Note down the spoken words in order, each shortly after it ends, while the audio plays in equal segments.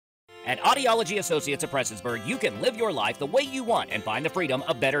At Audiology Associates of Prestonsburg, you can live your life the way you want and find the freedom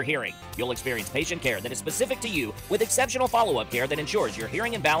of better hearing. You'll experience patient care that is specific to you with exceptional follow-up care that ensures your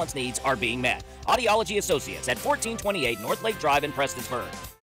hearing and balance needs are being met. Audiology Associates at 1428 North Lake Drive in Prestonsburg.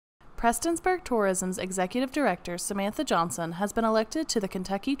 Prestonsburg Tourism's Executive Director, Samantha Johnson, has been elected to the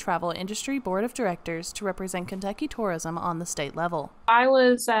Kentucky Travel Industry Board of Directors to represent Kentucky tourism on the state level. I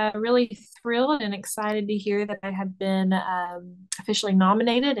was really thrilled and excited to hear that I had been officially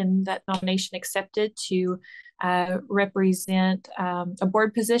nominated and that nomination accepted to represent a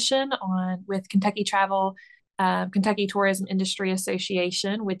board position with Kentucky Kentucky Tourism Industry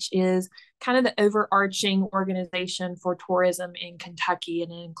Association, which is kind of the overarching organization for tourism in Kentucky.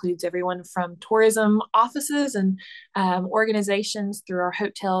 And it includes everyone from tourism offices and organizations through our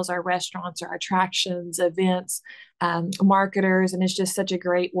hotels, our restaurants, our attractions, events, marketers. And it's just such a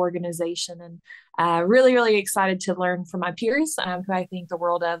great organization. And really, really excited to learn from my peers, who I think the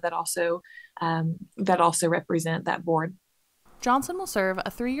world of, that also represent that board. Johnson will serve a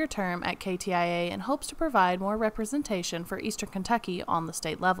 3-year term at KTIA and hopes to provide more representation for Eastern Kentucky on the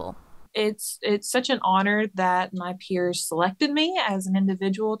state level. It's such an honor that my peers selected me as an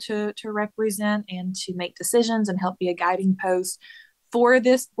individual to represent and to make decisions and help be a guiding post for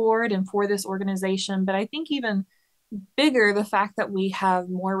this board and for this organization. But I think even bigger, the fact that we have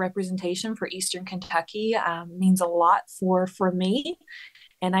more representation for Eastern Kentucky means a lot for me.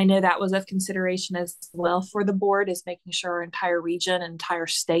 And I know that was of consideration as well for the board, is making sure our entire region and entire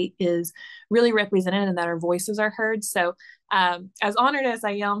state is really represented and that our voices are heard. So as honored as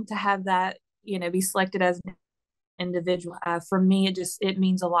I am to have that, be selected as an individual, for me, it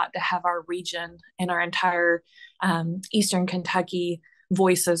means a lot to have our region and our entire Eastern Kentucky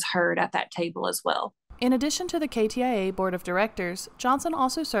voices heard at that table as well. In addition to the KTIA Board of Directors, Johnson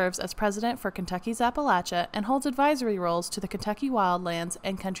also serves as president for Kentucky's Appalachia and holds advisory roles to the Kentucky Wildlands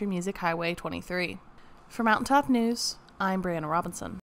and Country Music Highway 23. For Mountaintop News, I'm Brianna Robinson.